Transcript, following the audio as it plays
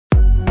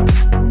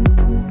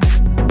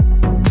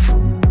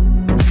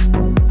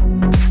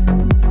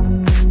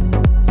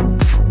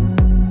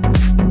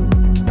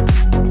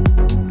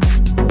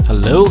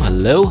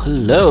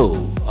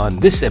Hello! On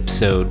this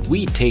episode,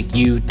 we take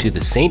you to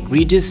the St.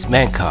 Regis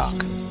Bangkok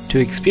to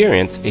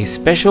experience a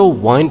special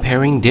wine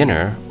pairing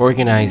dinner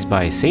organized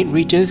by St.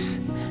 Regis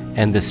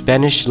and the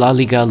Spanish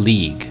LaLiga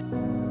League,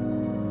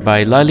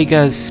 by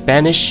LaLiga's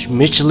Spanish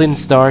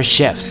Michelin-star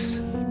chefs,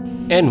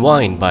 and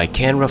wine by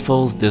Can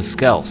Raffles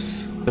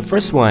Descalce. The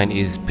first wine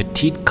is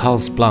Petit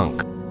Cals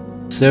Blanc,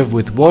 served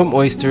with warm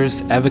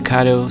oysters,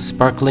 avocado,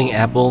 sparkling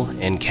apple,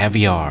 and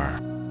caviar.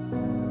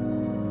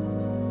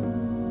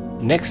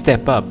 Next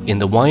step up in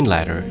the wine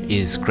ladder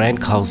is Grand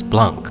Cals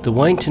Blanc. The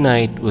wine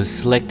tonight was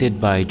selected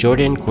by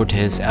Jordan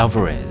Cortez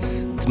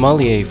Alvarez,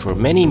 sommelier for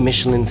many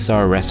Michelin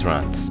star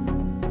restaurants.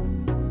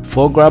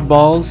 Foie gras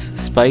balls,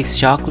 spiced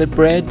chocolate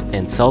bread,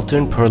 and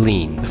Sauterne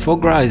praline. The foie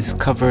gras is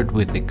covered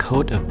with a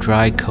coat of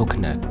dry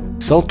coconut.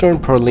 Sauterne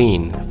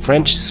praline,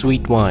 French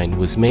sweet wine,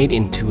 was made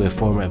into a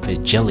form of a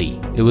jelly.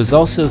 It was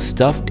also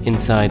stuffed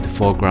inside the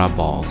foie gras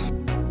balls.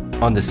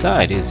 On the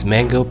side is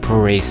mango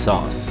puree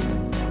sauce.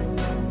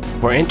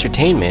 For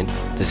entertainment,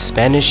 the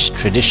Spanish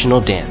traditional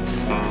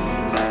dance.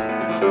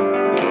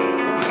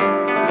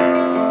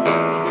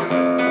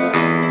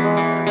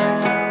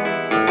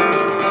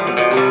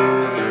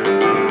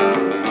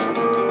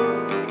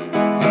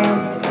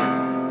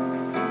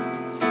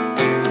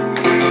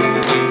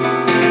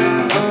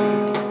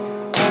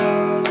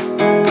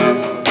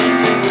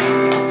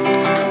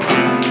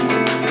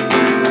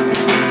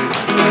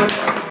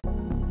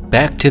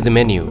 Back to the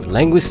menu: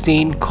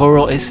 langoustine,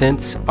 coral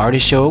essence,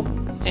 artichoke,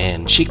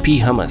 and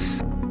chickpea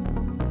hummus.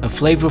 A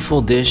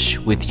flavorful dish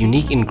with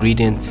unique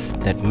ingredients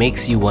that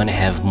makes you want to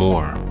have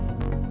more.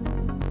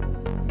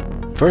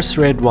 First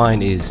red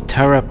wine is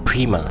Terra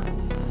Prima,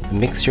 a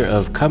mixture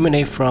of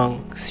Cabernet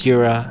Franc,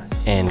 Syrah,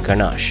 and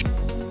Grenache.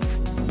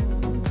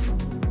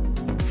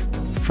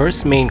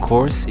 First main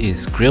course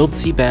is grilled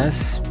sea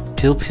bass,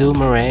 pil-pil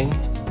meringue,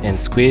 and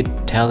squid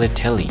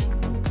tagliatelle.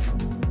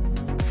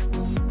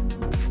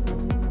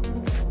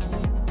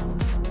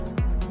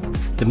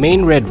 The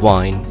main red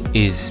wine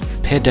is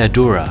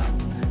Pedadura,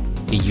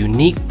 a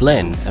unique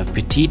blend of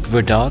Petit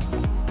Verdot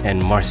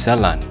and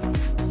Marcellan.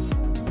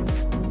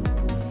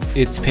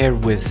 It's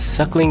paired with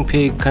suckling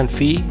pig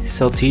confit,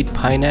 salted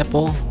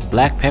pineapple,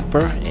 black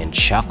pepper, and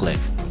chocolate.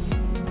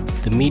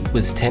 The meat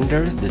was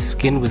tender, the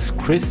skin was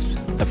crisp,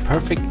 a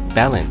perfect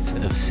balance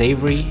of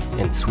savory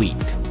and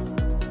sweet.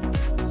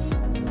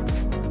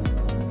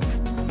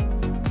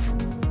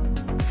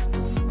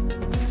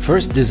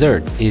 First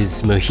dessert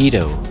is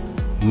mojito,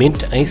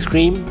 mint ice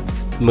cream,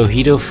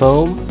 mojito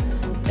foam,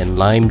 and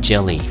lime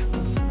jelly.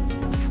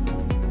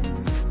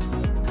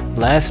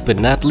 Last but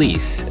not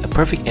least, a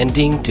perfect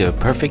ending to a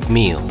perfect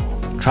meal: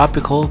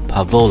 tropical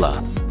pavola,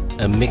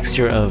 a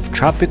mixture of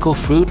tropical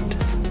fruit,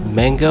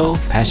 mango,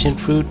 passion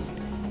fruit,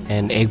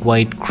 and egg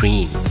white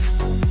cream.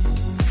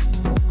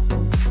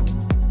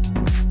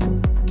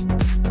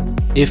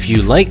 If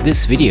you like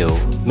this video,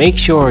 make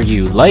sure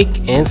you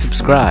like and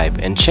subscribe,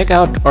 and check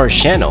out our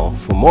channel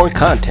for more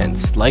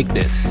contents like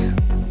this.